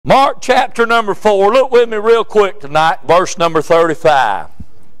Mark chapter number 4. Look with me real quick tonight, verse number 35.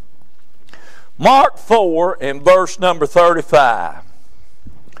 Mark 4 and verse number 35.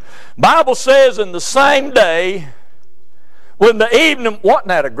 Bible says, in the same day, when the evening... Wasn't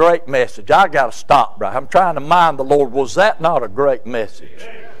that a great message? I got to stop right. I'm trying to mind the Lord. Was that not a great message?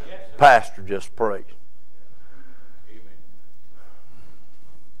 Pastor just preached.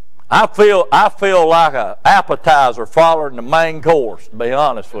 I feel like an appetizer following the main course, to be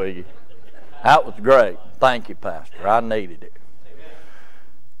honest with you. That was great. Thank you, Pastor. I needed it.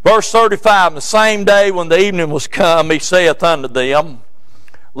 Verse 35, the same day when the evening was come, he saith unto them,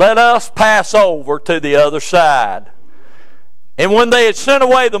 Let us pass over to the other side. And when they had sent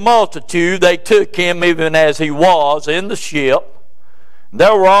away the multitude, they took him even as he was in the ship.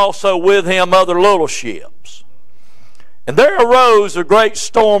 There were also with him other little ships. And there arose a great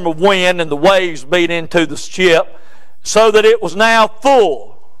storm of wind, and the waves beat into the ship, so that it was now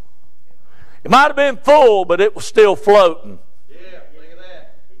full. It might have been full, but it was still floating. Yeah, look at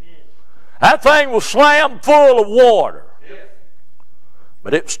that. That thing was slammed full of water,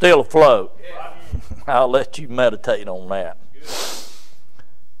 but it was still afloat. I'll let you meditate on that.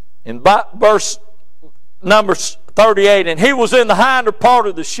 In verse number 38, and he was in the hinder part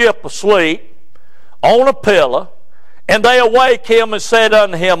of the ship asleep on a pillar. And they awake him and said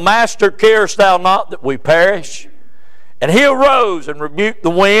unto him, Master, carest thou not that we perish? And he arose and rebuked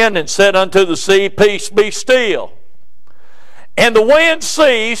the wind and said unto the sea, Peace, be still. And the wind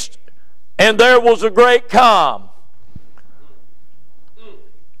ceased, and there was a great calm.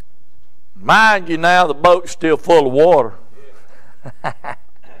 Mind you now, the boat's still full of water.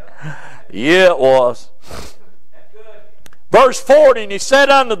 Yeah, it was. Verse 40, and he said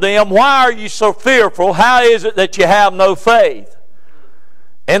unto them, Why are ye so fearful? How is it that ye have no faith?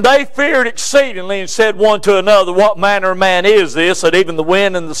 And they feared exceedingly and said one to another, What manner of man is this, that even the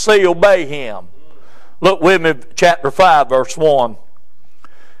wind and the sea obey him? Look with me, chapter 5, verse 1.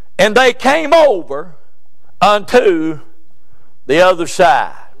 And they came over unto the other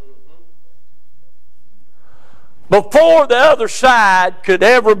side. Before the other side could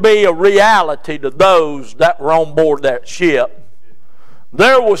ever be a reality to those that were on board that ship,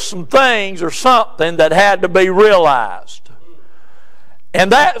 there was some things or something that had to be realized.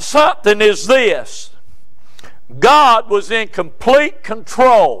 And that something is this: God was in complete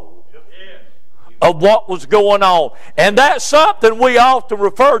control of what was going on. And that's something we often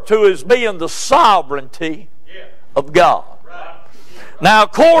refer to as being the sovereignty of God. Now,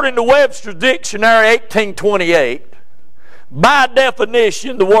 according to Webster's Dictionary 1828, by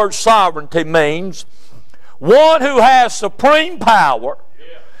definition, the word sovereignty means one who has supreme power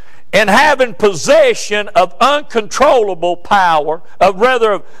and having possession of uncontrollable power,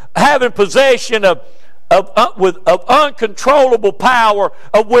 having possession of uncontrollable power,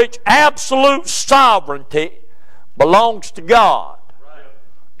 of which absolute sovereignty belongs to God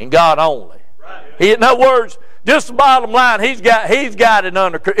and God only. In other words, just the bottom line, he's got it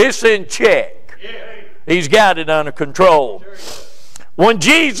under. It's in check. He's got it under control. When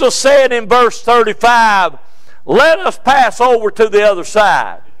Jesus said in verse 35, "Let us pass over to the other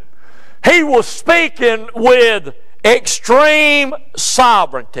side," he was speaking with extreme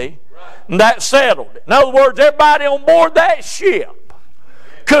sovereignty, and that settled it. In other words, everybody on board that ship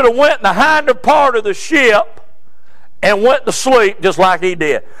could have went in the hinder part of the ship and went to sleep just like he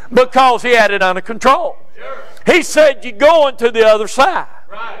did, because he had it under control. He said, you're going to the other side.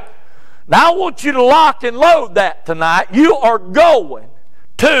 Right. Now I want you to lock and load that tonight. You are going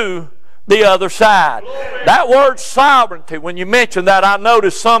to the other side. Glory. That word sovereignty, when you mention that, I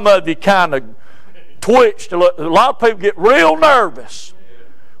noticed some of you kind of twitched. A lot of people get real nervous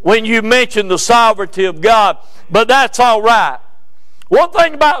when you mention the sovereignty of God. But that's all right. One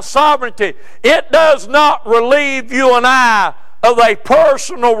thing about sovereignty, it does not relieve you and I of a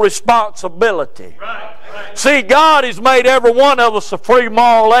personal responsibility. Right. See, God has made every one of us a free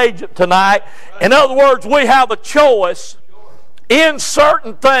moral agent tonight. In other words, we have a choice in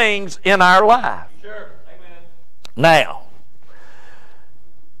certain things in our life. Now,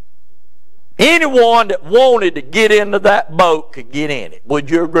 anyone that wanted to get into that boat could get in it. Would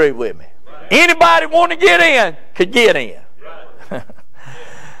you agree with me? Anybody want to get in could get in.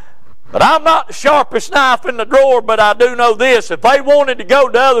 But I'm not the sharpest knife in the drawer, but I do know this. If they wanted to go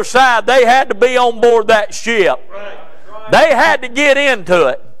to the other side, they had to be on board that ship. Right. They had to get into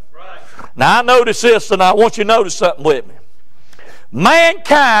it. Right. Now, I notice this, and I want you to notice something with me.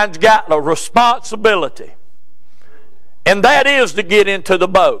 Mankind's got a responsibility, and that is to get into the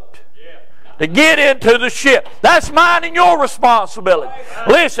boat. To get into the ship. That's mine and your responsibility.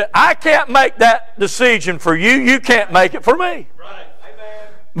 Listen, I can't make that decision for you. You can't make it for me.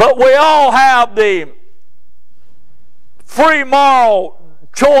 But we all have the free moral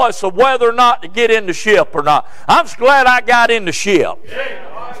choice of whether or not to get in the ship or not. I'm just glad I got in the ship.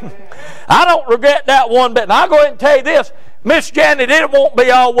 I don't regret that one bit. And I'll go ahead and tell you this, Miss Janet,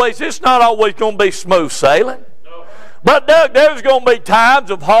 it's not always going to be smooth sailing. But Doug, there's going to be times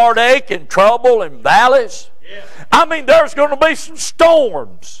of heartache and trouble and valleys. I mean, there's going to be some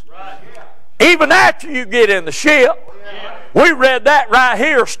storms. Even after you get in the ship. We read that right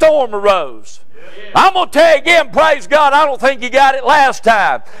here, storm arose. I'm going to tell you again, praise God, I don't think you got it last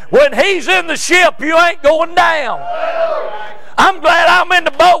time. When He's in the ship, you ain't going down. I'm glad I'm in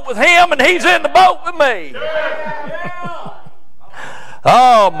the boat with Him and He's in the boat with me.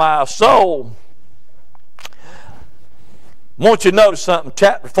 Oh, my soul. I want you to notice something,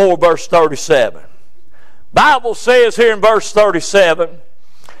 chapter 4, verse 37. Bible says here in verse 37,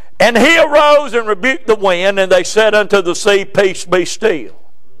 and he arose and rebuked the wind, and they said unto the sea, Peace, be still.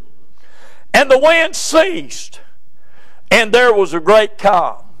 And the wind ceased, and there was a great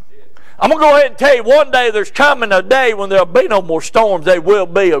calm. I'm going to go ahead and tell you, one day there's coming a day when there'll be no more storms. There will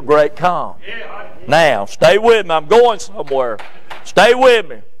be a great calm. Now, stay with me. I'm going somewhere. Stay with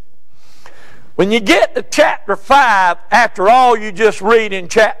me. When you get to chapter 5, after all you just read in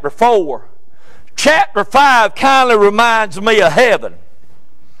chapter 4, chapter 5 kindly reminds me of heaven,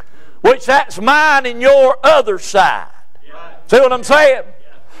 which that's mine and your other side. See what I'm saying?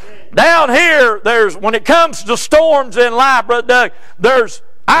 Down here, when it comes to storms in life, Brother Doug, there's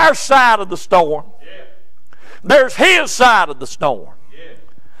our side of the storm. There's His side of the storm.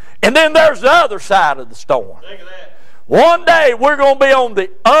 And then there's the other side of the storm. One day we're going to be on the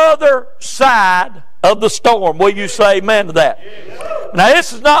other side of the storm. Will you say amen to that? Now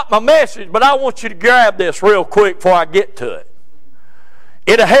this is not my message, but I want you to grab this real quick before I get to it.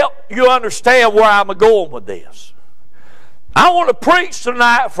 It'll help you understand where I'm going with this. I want to preach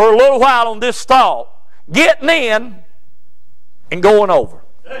tonight for a little while on this thought. Getting in and going over.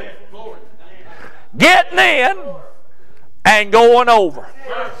 Getting in and going over.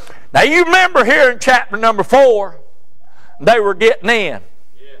 Now you remember here in chapter number 4, they were getting in.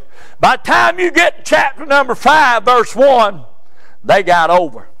 By the time you get to chapter number 5, verse 1, they got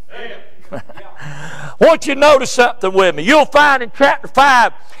over. I want you to notice something with me. You'll find in chapter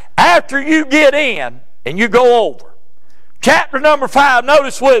 5, after you get in and you go over. Chapter number 5,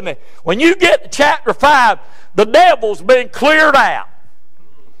 notice with me. When you get to chapter 5, the devil's been cleared out.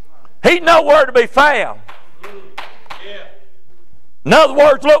 He's nowhere to be found. In other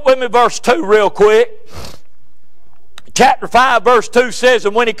words, look with me verse 2 real quick. Chapter 5 verse 2 says,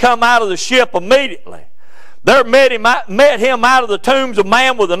 and when he come out of the ship immediately, there met him out of the tombs a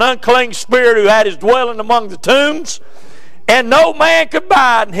man with an unclean spirit who had his dwelling among the tombs, and no man could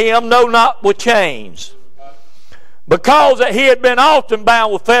bind him, no, not with chains, because that he had been often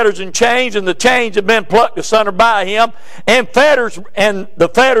bound with fetters and chains, and the chains had been plucked asunder by him, and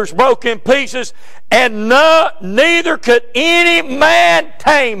the fetters broke in pieces, and neither could any man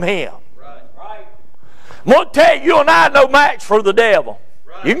tame him. I'm going to tell you, you and I are no match for the devil.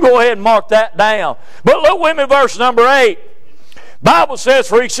 Right. You can go ahead and mark that down. But look with me, verse number 8. Bible says,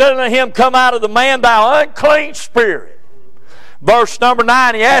 for he said unto him, come out of the man, thou unclean spirit. Verse number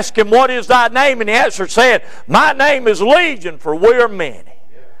 9, he asked him, what is thy name? And he answered, saying, my name is Legion, for we are many.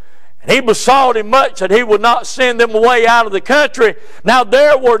 And he besought him much that he would not send them away out of the country. Now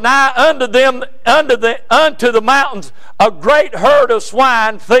there were nigh unto the mountains a great herd of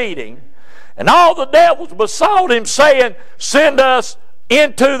swine feeding. And all the devils besought him, saying, send us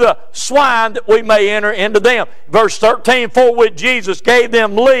into the swine that we may enter into them. Verse 13, forthwith Jesus gave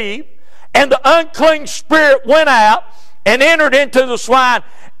them leave, and the unclean spirit went out and entered into the swine,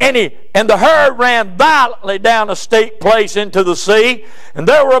 and the herd ran violently down a steep place into the sea, and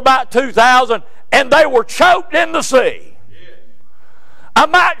there were about 2,000, and they were choked in the sea. I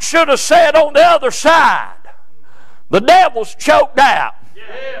might should have said on the other side, the devil's choked out.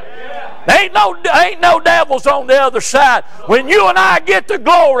 Ain't no devils on the other side. When you and I get to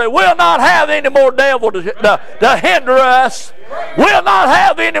glory, we'll not have any more devil to hinder us. We'll not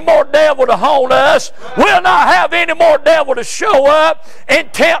have any more devil to haunt us. We'll not have any more devil to show up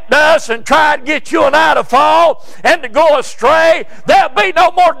and tempt us and try to get you and I to fall and to go astray. There'll be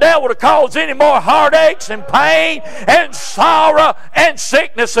no more devil to cause any more heartaches and pain and sorrow and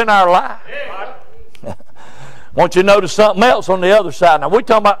sickness in our life. I want you to notice something else on the other side. Now, we're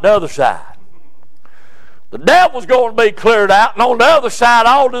talking about the other side. The devil's going to be cleared out, and on the other side,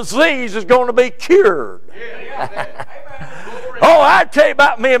 all disease is going to be cured. Oh, I tell you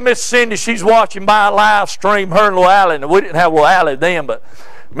about me and Miss Cindy. She's watching my live stream, her and little Allie. And we didn't have little Allie then, but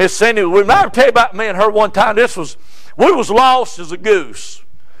Miss Cindy, I tell you about me and her one time. We was lost as a goose.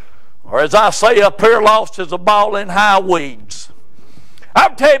 Or as I say up here, lost as a ball in high weeds.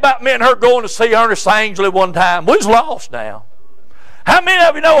 I'll tell you about me and her going to see Ernest Angley one time. We was lost now. How many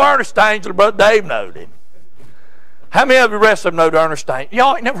of you know Ernest Angley? Brother Dave knowed him. How many of you rest of them know Ernest Angley?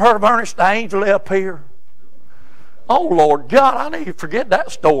 Y'all ain't never heard of Ernest Angley up here? Oh, Lord God, I need to forget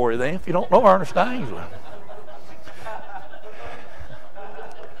that story then if you don't know Ernest Angley.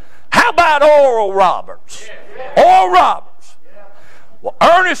 How about Oral Roberts? Oral Roberts. Well,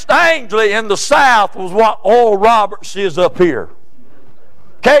 Ernest Angley in the South was what Oral Roberts is up here.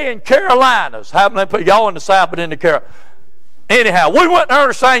 Okay, in Carolinas. How many people, y'all in the South but in the Carolinas? Anyhow, we went to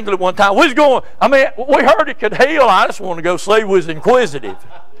Ernest Angley one time. We was going, we heard he could heal. I just wanted to go see. We was inquisitive.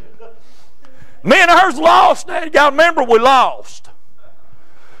 Me and her's lost now. You got to remember we lost.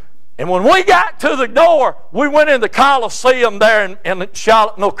 And when we got to the door, we went in the Coliseum there in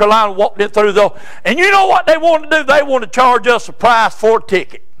Charlotte, North Carolina, walked in through the door. And you know what they wanted to do? They wanted to charge us a price for a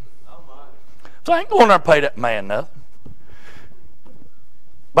ticket. So I ain't going there and pay that man nothing.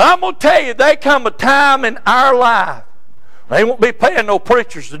 But I'm going to tell you, there come a time in our life they won't be paying no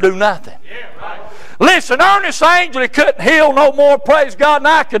preachers to do nothing. Yeah, right. Listen, Ernest Angley couldn't heal no more, praise God, than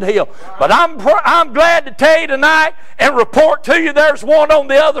I could heal. But I'm glad to tell you tonight and report to you there's one on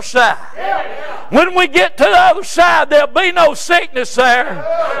the other side. Yeah. When we get to the other side, there'll be no sickness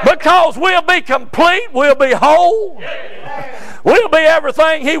there because we'll be complete, we'll be whole. Yeah. We'll be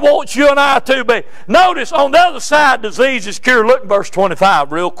everything He wants you and I to be. Notice, on the other side, disease is cured. Look at verse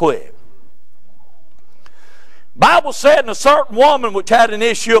 25 real quick. Bible said, and a certain woman which had an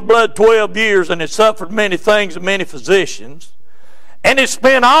issue of blood 12 years and had suffered many things of many physicians, and had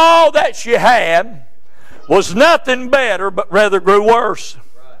spent all that she had, was nothing better, but rather grew worse.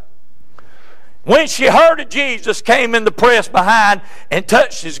 When she heard of Jesus, came in the press behind and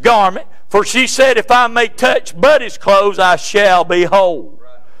touched His garment, for she said, if I may touch but His clothes, I shall be whole.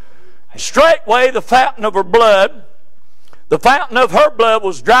 And straightway the fountain of her blood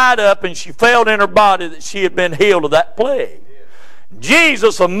was dried up, and she felt in her body that she had been healed of that plague.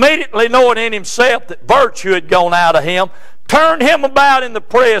 Jesus, immediately knowing in Himself that virtue had gone out of Him, turned Him about in the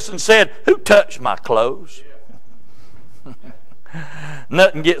press and said, who touched my clothes?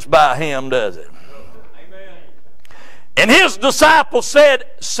 Nothing gets by Him, does it? And His disciples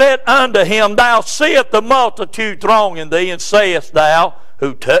said unto Him, thou seest the multitude thronging Thee, and sayest thou,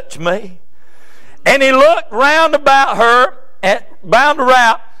 who touched me? And He looked round about her,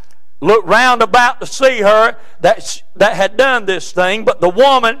 looked round about to see her that had done this thing. But the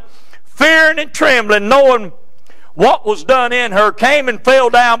woman, fearing and trembling, knowing what was done in her, came and fell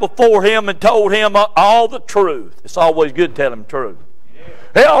down before Him and told Him all the truth. It's always good to tell Him the truth.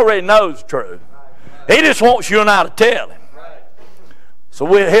 He already knows the truth. He just wants you and I to tell Him. So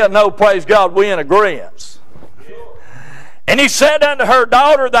He'll know, praise God, we in agreement. And He said unto her,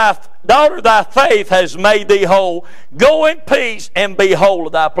 daughter, thy faith has made thee whole. Go in peace and be whole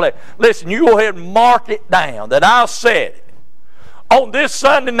of thy plague. Listen, you go ahead and mark it down that I said it. On this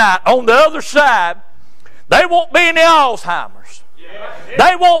Sunday night, on the other side, there won't be any Alzheimer's.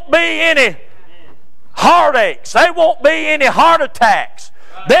 There won't be any heartaches. There won't be any heart attacks.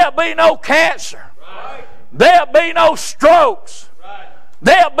 There'll be no cancer. There'll be no strokes.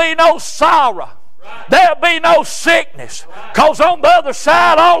 There'll be no sorrow. There'll be no sickness. Because on the other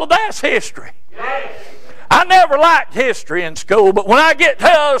side, all of that's history. I never liked history in school, but when I get to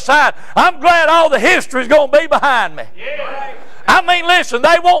the other side, I'm glad all the history is going to be behind me. I mean, listen,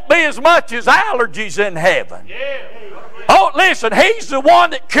 they won't be as much as allergies in heaven. Oh, listen, He's the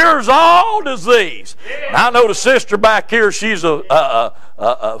one that cures all disease. Now, I know the sister back here, she's a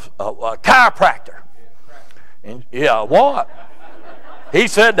chiropractor. And yeah, what? He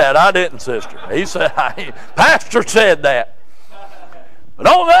said that. I didn't, sister. He said, Pastor said that. But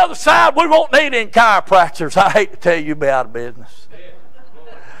on the other side, we won't need any chiropractors. I hate to tell you, you'll be out of business.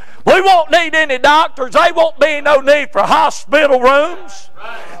 We won't need any doctors. There won't be no need for hospital rooms.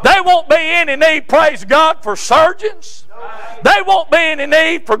 There won't be any need, praise God, for surgeons. There won't be any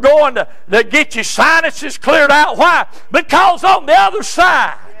need for going to get your sinuses cleared out. Why? Because on the other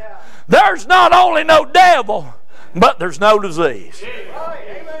side, there's not only no devil, but there's no disease.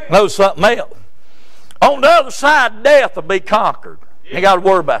 No something else. On the other side, death will be conquered. You got to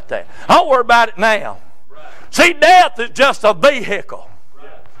worry about that. I don't worry about it now. See, death is just a vehicle.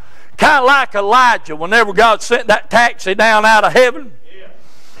 Kind of like Elijah whenever God sent that taxi down out of heaven.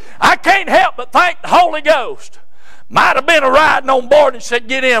 I can't help but think the Holy Ghost might have been riding on board and said,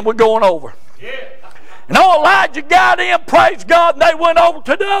 get in, we're going over. And Elijah got in, praise God, and they went over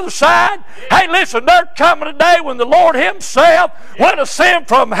to the other side. Hey, listen, there's coming a day when the Lord himself will ascend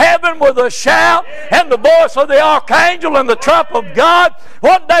from heaven with a shout and the voice of the archangel and the trump of God.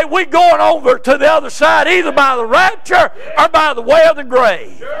 One day we're going over to the other side, either by the rapture or by the way of the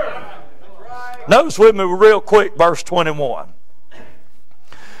grave. Notice with me real quick, verse 21.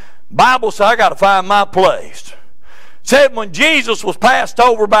 Bible says, I got to find my place. Said when Jesus was passed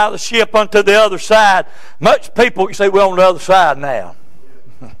over by the ship unto the other side, much people, you say, we're on the other side now.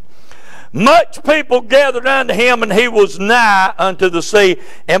 Much people gathered unto him, and he was nigh unto the sea.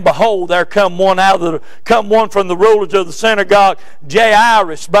 And behold, there come one from the rulers of the synagogue,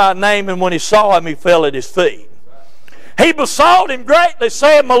 Jairus by name, and when he saw him, he fell at his feet. He besought him greatly,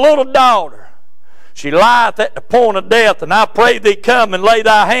 saying, my little daughter, she lieth at the point of death, and I pray thee come and lay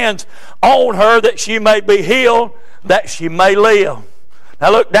thy hands on her, that she may be healed, that she may live.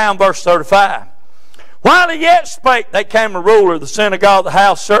 Now look down verse 35. While he yet spake, there came a ruler of the synagogue of the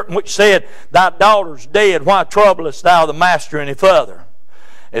house, certain which said, thy daughter's dead, why troublest thou the master any further?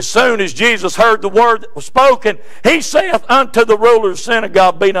 As soon as Jesus heard the word that was spoken, he saith unto the ruler of the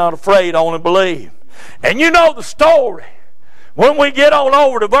synagogue, be not afraid, only believe. And you know the story. When we get on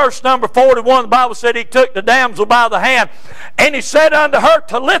over to verse number 41, the Bible said he took the damsel by the hand, and he said unto her,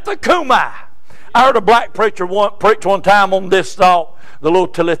 Talitha Cumi. I heard a black preacher preach one time on this thought, the little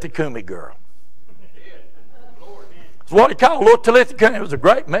Talitha Cumi girl. That's what he called little Talitha Cumi. It was a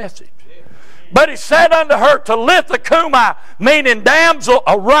great message. But he said unto her, Talitha Cumi, meaning damsel,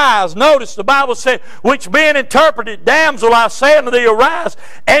 arise. Notice the Bible said, which being interpreted, damsel, I say unto thee, arise.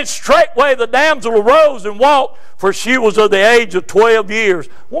 And straightway the damsel arose and walked, for she was of the age of 12 years.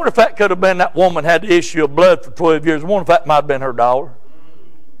 I wonder if that could have been that woman had the issue of blood for 12 years. I wonder if that might have been her daughter.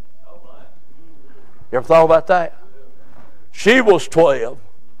 You ever thought about that? She was 12.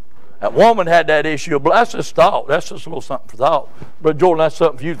 That woman had that issue of blood. That's just thought. That's just a little something for thought. Brother Jordan, that's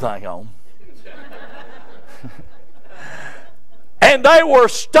something for you to think on. And they were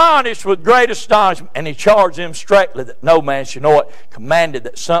astonished with great astonishment. And he charged them straightly that no man should know it. Commanded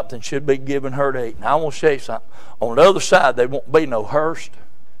that something should be given her to eat. Now I want to show you something. On the other side, there won't be no hearse.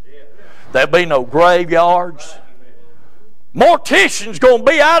 There'll be no graveyards. Morticians going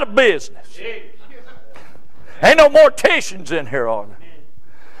to be out of business. Ain't no morticians in here, are there?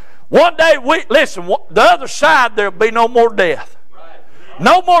 One day, listen, the other side, there'll be no more death.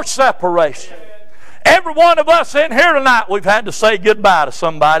 No more separation. Every one of us in here tonight, we've had to say goodbye to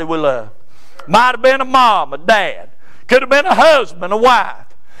somebody we love. Might have been a mom, a dad. Could have been a husband, a wife.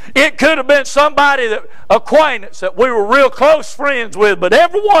 It could have been somebody, acquaintance that we were real close friends with. But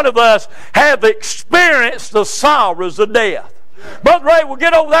every one of us have experienced the sorrows of death. Brother Ray, we'll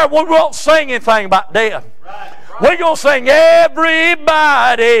get over there. We won't sing anything about death. We're going to sing,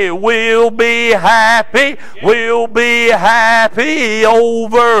 everybody will be happy. We'll be happy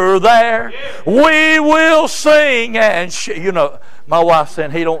over there. We will sing and you know, my wife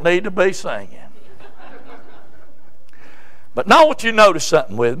said he don't need to be singing. But now I want you to notice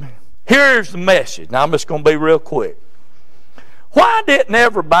something with me. Here's the message. Now I'm just going to be real quick. Why didn't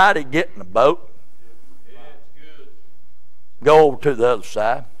everybody get in the boat? Go over to the other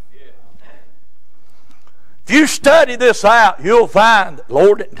side. If you study this out, you'll find that the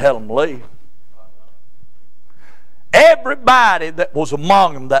Lord didn't tell them to leave. Everybody that was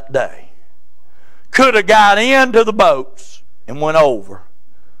among them that day could have got into the boats and went over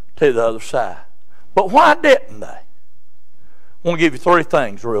to the other side. But why didn't they? I want to give you three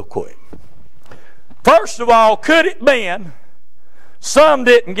things real quick. First of all, could it been some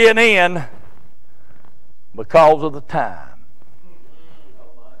didn't get in because of the time?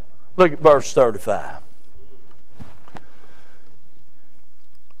 Look at verse 35.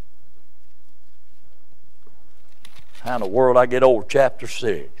 How in the world I get over chapter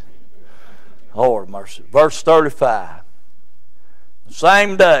 6? Lord mercy. Verse 35. The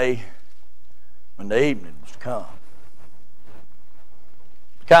same day when the evening was come.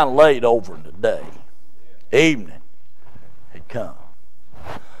 Kind of late over in the day. Evening had come.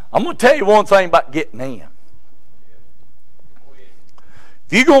 I'm going to tell you one thing about getting in.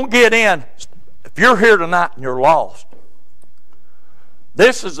 If you're going to get in, if you're here tonight and you're lost,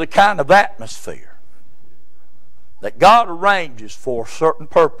 this is the kind of atmosphere that God arranges for a certain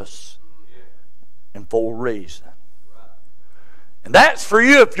purpose and for a reason. And that's for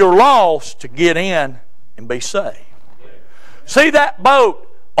you if you're lost to get in and be saved. See that boat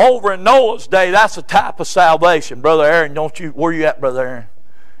over in Noah's day, that's a type of salvation. Brother Aaron, don't you, where you at, Brother Aaron?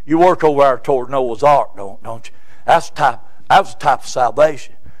 You work over there toward Noah's Ark, don't you? That was a type of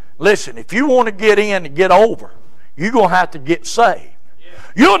salvation. Listen, if you want to get in and get over, you're going to have to get saved.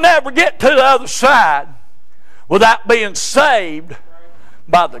 You'll never get to the other side without being saved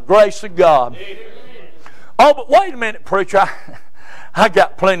by the grace of God. Oh, but wait a minute, preacher. I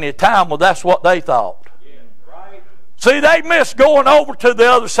got plenty of time. Well, that's what they thought. See, they missed going over to the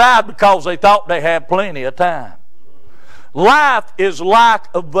other side because they thought they had plenty of time. Life is like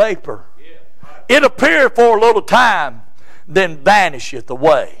a vapor. It appeareth for a little time, then vanisheth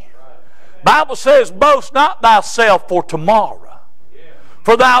away. Bible says, boast not thyself for tomorrow,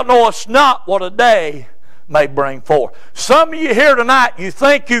 for thou knowest not what a day may bring forth. Some of you here tonight, you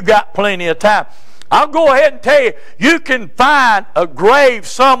think you got plenty of time. I'll go ahead and tell you, you can find a grave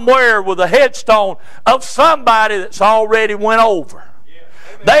somewhere with a headstone of somebody that's already went over.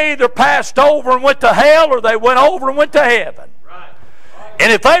 They either passed over and went to hell, or they went over and went to heaven.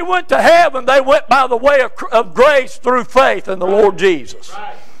 And if they went to heaven, they went by the way of grace through faith in the Lord Jesus.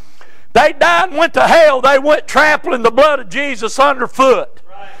 They died and went to hell, they went trampling the blood of Jesus underfoot.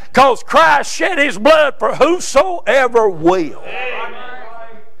 Because Christ shed His blood for whosoever will.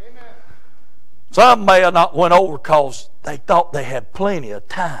 Some may have not went over because they thought they had plenty of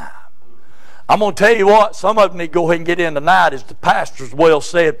time. I'm going to tell you what, some of them need to go ahead and get in tonight, as the pastors well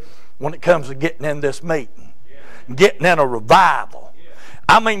said, when it comes to getting in this meeting. Getting in a revival.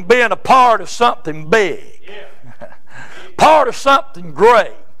 I mean, being a part of something big. Part of something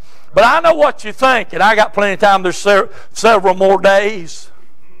great. But I know what you're thinking. I got plenty of time. There's several more days.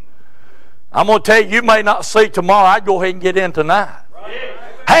 I'm going to tell you, you may not see tomorrow. I'd go ahead and get in tonight.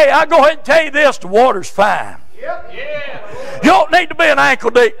 Hey, I'll go ahead and tell you this, the water's fine. You don't need to be an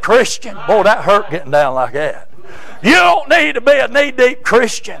ankle-deep Christian. Boy, that hurt getting down like that. You don't need to be a knee-deep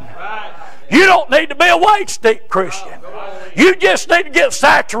Christian. You don't need to be a waist-deep Christian. You just need to get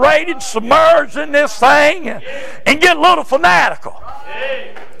saturated, submerged in this thing, and get a little fanatical.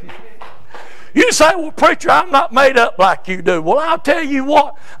 You say, well, preacher, I'm not made up like you do. Well, I'll tell you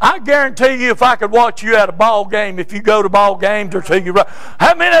what. I guarantee you, if I could watch you at a ball game, if you go to ball games or till you run.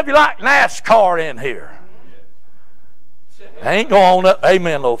 How many of you like NASCAR in here? I ain't going up.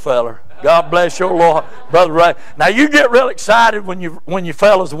 Amen, little feller. God bless your Lord, Brother Ray. Now, you get real excited when you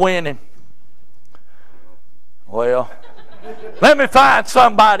fellas winning. Well, let me find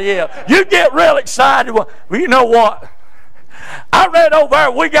somebody else. You get real excited. Well, you know what? I read over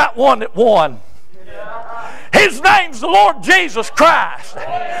there, we got one that won. His name's the Lord Jesus Christ.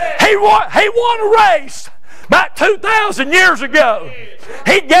 He won a race about 2,000 years ago.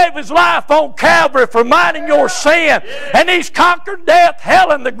 He gave His life on Calvary for mine and your sin. And He's conquered death,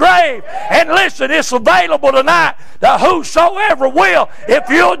 hell, and the grave. And listen, it's available tonight to whosoever will. If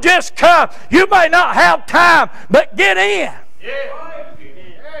you'll just come, you may not have time, but get in.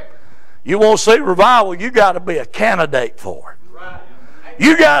 You want to see revival, you got to be a candidate for it.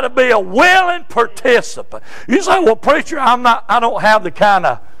 You got to be a willing participant. You say, well, preacher, I don't have the kind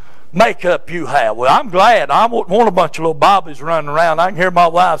of makeup you have. Well, I'm glad. I wouldn't want a bunch of little bobbies running around. I can hear my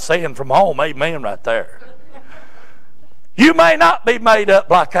wife saying from home, amen, right there. You may not be made up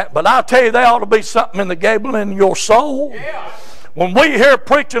like that, but I'll tell you, there ought to be something in the gable in your soul. When we hear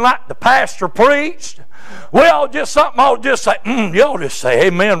preaching like the pastor preached, we all just something ought to just say, you ought to just say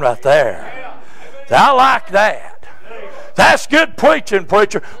amen right there. I like that. That's good preaching,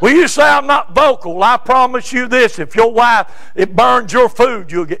 preacher. Well, you say I'm not vocal. Well, I promise you this, if your wife, it burns your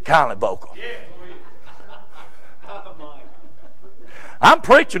food, you'll get kind of vocal. I'm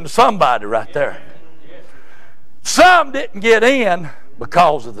preaching to somebody right there. Some didn't get in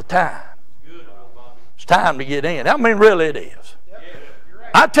because of the time. It's time to get in. I mean, really it is.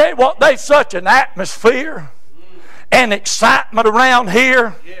 I tell you what, there's such an atmosphere and excitement around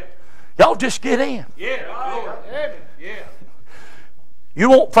here. Y'all just get in. You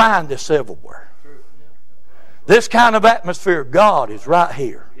won't find this everywhere. This kind of atmosphere of God is right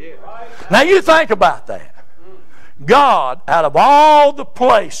here. Now you think about that. God, out of all the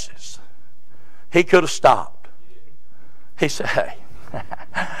places He could have stopped, He said, hey,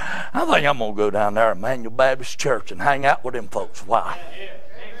 I think I'm going to go down there to Immanuel Baptist Church and hang out with them folks a while.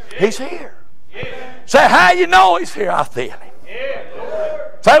 He's here. Say, how you know He's here? I feel Him.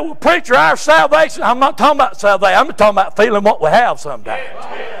 Say, well, preacher, our salvation, I'm not talking about salvation. I'm talking about feeling what we have sometimes.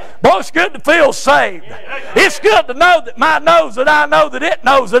 Boy, it's good to feel saved. It's good to know that my knows that I know that it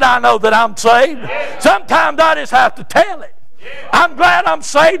knows that I know that I'm saved. Sometimes I just have to tell it. I'm glad I'm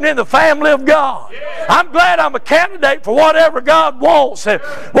saved in the family of God. I'm glad I'm a candidate for whatever God wants and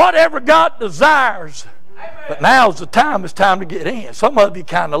whatever God desires. But now's the time. It's time to get in. Some of you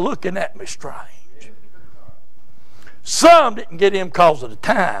kind of looking at me strange. Some didn't get in because of the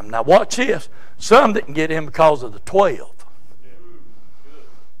time. Now watch this. Some didn't get in because of the 12.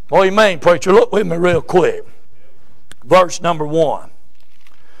 What do you mean, preacher? Look with me real quick. Verse number 1.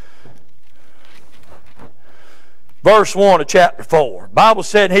 verse 1 of chapter 4. The Bible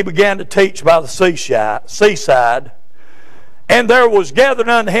said, he began to teach by the seaside, and there was gathered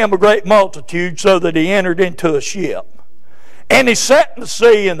unto him a great multitude, so that he entered into a ship. And he sat in the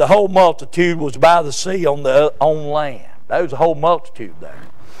sea, and the whole multitude was by the sea on land. There was a whole multitude there.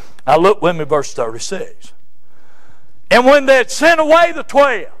 Now look with me, verse 36. And when they had sent away the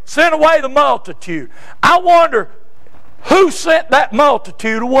 12, sent away the multitude, I wonder who sent that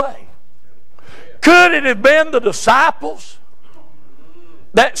multitude away. Could it have been the disciples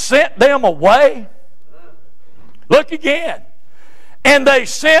that sent them away? Look again. And they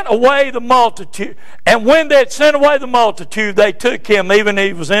sent away the multitude. And when they had sent away the multitude, they took him, even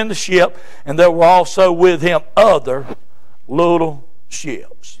he was in the ship, and there were also with him other little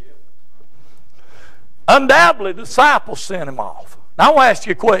ships. Undoubtedly, the disciples sent him off. Now I want to ask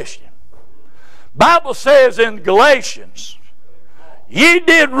you a question. The Bible says in Galatians, ye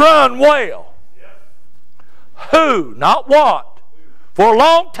did run well. Who? Not what. For a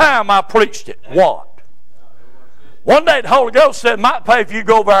long time I preached it. What? One day the Holy Ghost said, might pay if you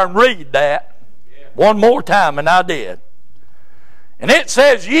go over there and read that one more time, and I did. And it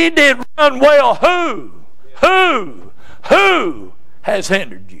says, ye did run well. Who has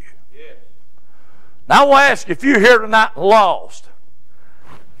hindered you? Now I want to ask you, if you're here tonight and lost,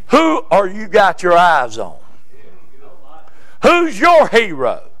 who are you got your eyes on? Who's your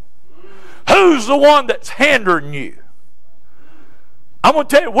hero? Who's the one that's hindering you? I'm going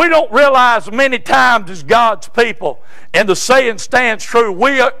to tell you, we don't realize many times as God's people, and the saying stands true,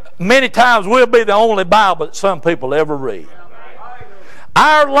 many times we'll be the only Bible that some people ever read.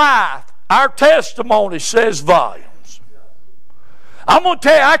 Our life, our testimony says volumes. I'm going to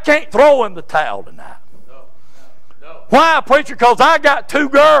tell you, I can't throw in the towel tonight. Why, preacher? Because I got 2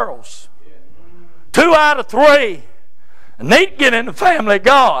 girls. 2 out of 3. And need to get in the family of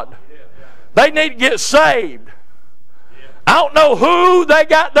God. They need to get saved. I don't know who they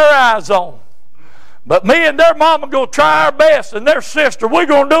got their eyes on. But me and their mama going to try our best, and their sister, we're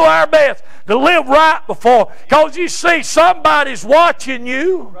going to do our best to live right before. Because you see, somebody's watching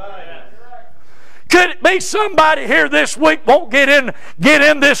you. Could it be somebody here this week won't get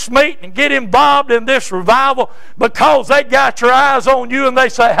in this meeting and get involved in this revival because they got your eyes on you, and they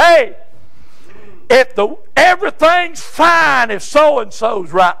say, hey, if everything's fine if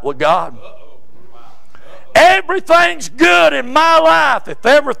so-and-so's right with God. Everything's good in my life if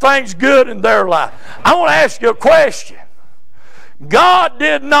everything's good in their life. I want to ask you a question. God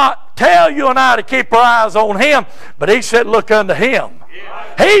did not tell you and I to keep our eyes on Him, but He said look unto Him.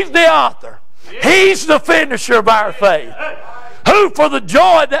 He's the author. He's the finisher of our faith. Who for the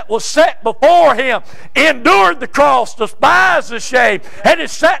joy that was set before Him endured the cross, despised the shame, and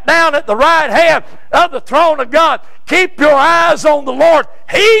is sat down at the right hand of the throne of God. Keep your eyes on the Lord.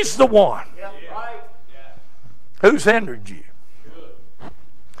 He's the one. Who's hindered you?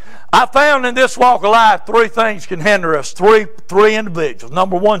 I found in this walk of life 3 things can hinder us. Three individuals.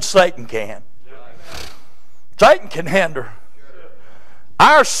 Number 1, Satan can. Satan can hinder.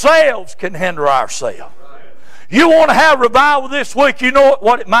 Ourselves can hinder ourselves. You want to have revival this week, you know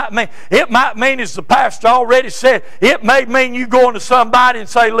what it might mean? It might mean, as the pastor already said, it may mean you going to somebody and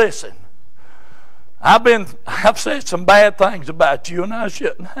say, listen, I've said some bad things about you and I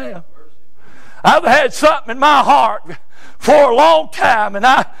shouldn't have. I've had something in my heart for a long time, and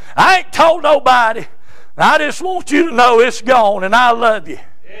I ain't told nobody. I just want you to know it's gone, and I love you.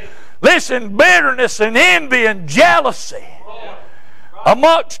 Listen, bitterness and envy and jealousy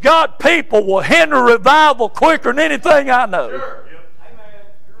amongst God people will hinder revival quicker than anything I know.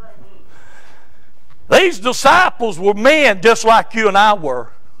 These disciples were men just like you and I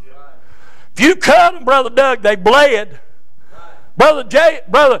were. If you cut them, Brother Doug, they bled.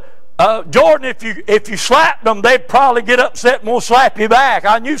 Brother Jordan, if you slapped them, they'd probably get upset and won't slap you back.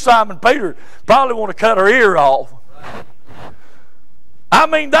 I knew Simon Peter probably want to cut her ear off. I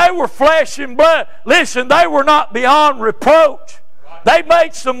mean, they were flesh and blood. Listen, they were not beyond reproach. They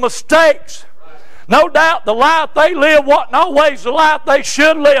made some mistakes. No doubt the life they lived wasn't always the life they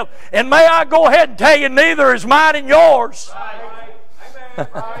should live. And may I go ahead and tell you, neither is mine and yours.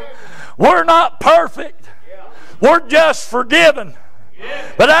 We're not perfect. We're just forgiven.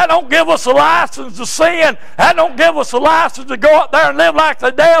 But that don't give us a license to sin. That don't give us a license to go up there and live like the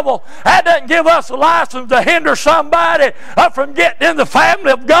devil. That doesn't give us a license to hinder somebody from getting in the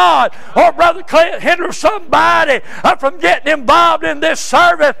family of God. Or, Brother Clint, hinder somebody from getting involved in this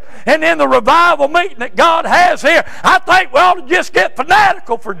service and in the revival meeting that God has here. I think we ought to just get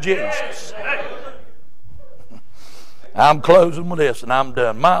fanatical for Jesus. I'm closing with this and I'm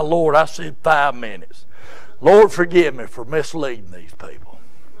done. My Lord, I said 5 minutes. Lord, forgive me for misleading these people.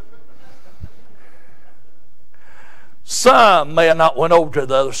 Some may have not went over to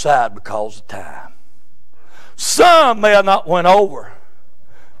the other side because of time. Some may have not went over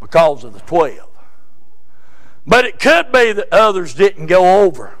because of the 12. But it could be that others didn't go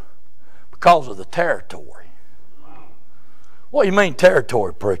over because of the territory. What do you mean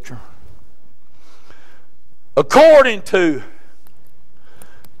territory, preacher? According to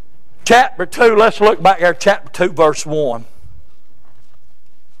chapter 2, let's look back there, chapter 2, verse 1.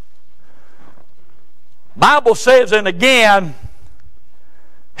 Bible says, and again,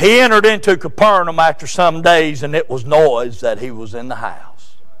 he entered into Capernaum after some days, and it was noised that he was in the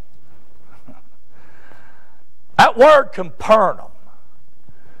house. That word Capernaum,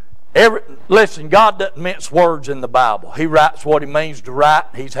 listen, God doesn't mince words in the Bible. He writes what He means to write.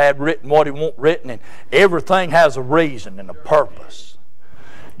 He's had written what He wants written, and everything has a reason and a purpose.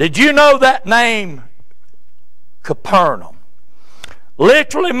 Did you know that name Capernaum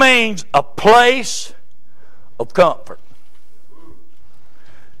literally means a place of comfort?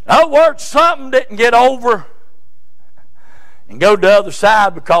 In other words, something didn't get over and go to the other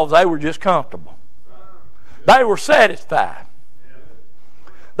side because they were just comfortable. They were satisfied.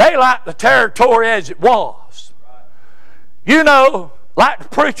 They liked the territory as it was. You know, like the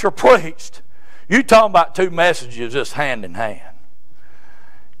preacher preached, you talking about two messages just hand in hand.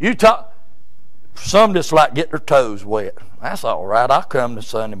 Some just like get their toes wet. That's all right. I'll come to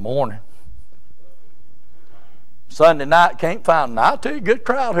Sunday morning. Sunday night, can't find them. I'll tell you, good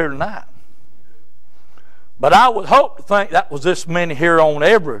crowd here tonight. But I would hope to think that was this many here on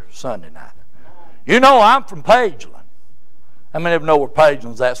every Sunday night. You know, I'm from Pageland. How many of you know where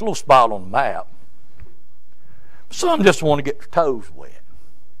Pageland's at? It's a little spot on the map. Some just want to get their toes wet.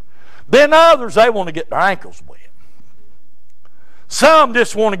 Then others, they want to get their ankles wet. Some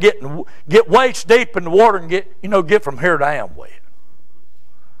just want to get waist deep in the water and get from here down wet.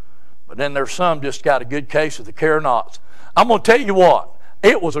 But then there's some just got a good case of the care nots. I'm going to tell you what,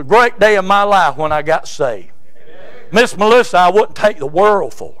 it was a great day in my life when I got saved. Miss Melissa, I wouldn't take the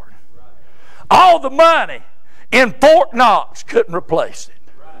world for it. All the money in Fort Knox couldn't replace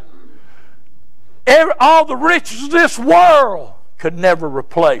it. All the riches of this world could never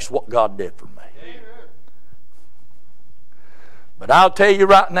replace what God did for me. But I'll tell you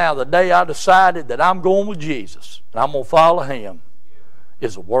right now, the day I decided that I'm going with Jesus and I'm going to follow Him,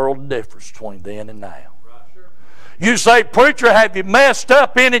 is a world of difference between then and now. You say, preacher, have you messed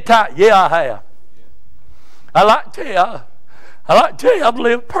up any time? Yeah, I have. I like to tell you I've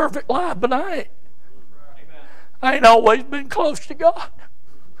lived a perfect life, but I ain't always been close to God.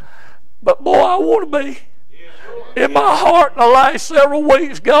 But boy, I want to be. In my heart in the last several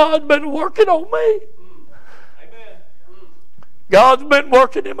weeks, God's been working on me. God's been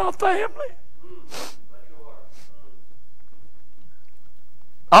working in my family.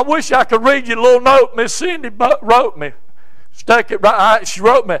 I wish I could read you a little note Miss Cindy wrote me. Stuck it right. She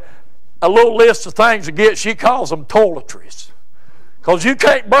wrote me a little list of things to get. She calls them toiletries, because you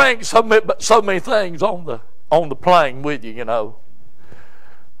can't bring so many things on the plane with you, you know.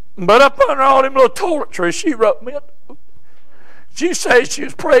 But up under all them little toiletries, she wrote me. She said she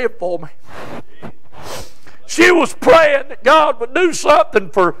was praying for me. She was praying that God would do something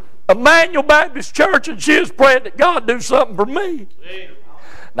for Immanuel Baptist Church, and she was praying that God would do something for me.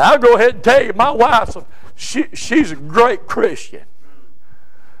 Now, I'll go ahead and tell you, my wife, she's a great Christian.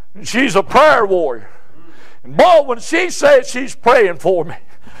 She's a prayer warrior. And boy, when she says she's praying for me,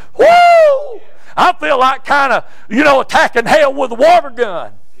 whoo! I feel like kind of, attacking hell with a water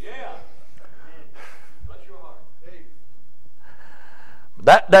gun.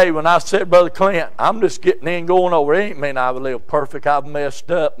 That day when I said, Brother Clint, I'm just getting in, going over, it ain't mean I've lived perfect. I've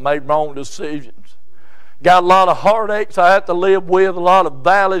messed up, made wrong decisions. Got a lot of heartaches I have to live with, a lot of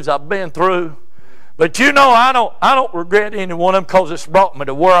valleys I've been through. But I don't regret any one of them, because it's brought me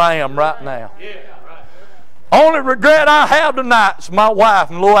to where I am right now. Only regret I have tonight is my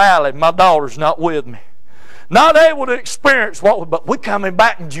wife and little Allie, my daughter's not with me. Not able to experience but we're coming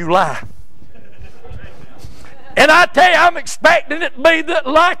back in July. And I tell you, I'm expecting it to be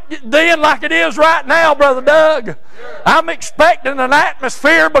like it is right now, Brother Doug. I'm expecting an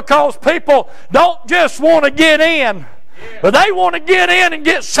atmosphere, because people don't just want to get in, but they want to get in and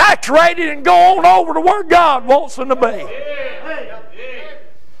get saturated and go on over to where God wants them to be.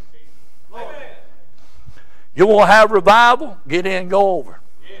 You want to have revival? Get in and go over.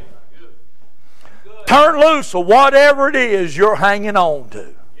 Turn loose of whatever it is you're hanging on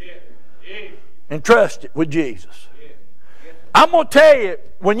to. And trust it with Jesus. I'm going to tell you,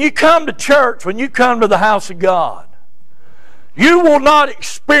 when you come to church, when you come to the house of God, you will not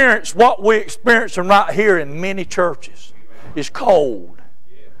experience what we're experiencing right here in many churches. It's cold.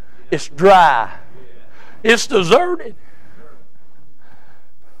 It's dry. It's deserted.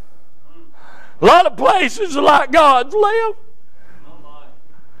 A lot of places are like God's live.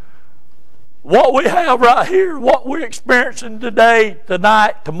 What we have right here, what we're experiencing today,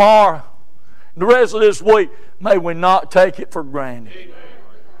 tonight, tomorrow, and the rest of this week, may we not take it for granted.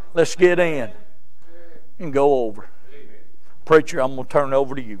 Let's get in and go over. Preacher, I'm going to turn it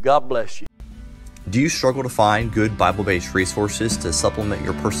over to you. God bless you. Do you struggle to find good Bible-based resources to supplement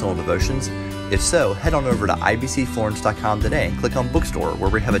your personal devotions? If so, head on over to ibcflorence.com today and click on Bookstore, where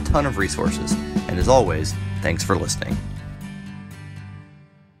we have a ton of resources. And as always, thanks for listening.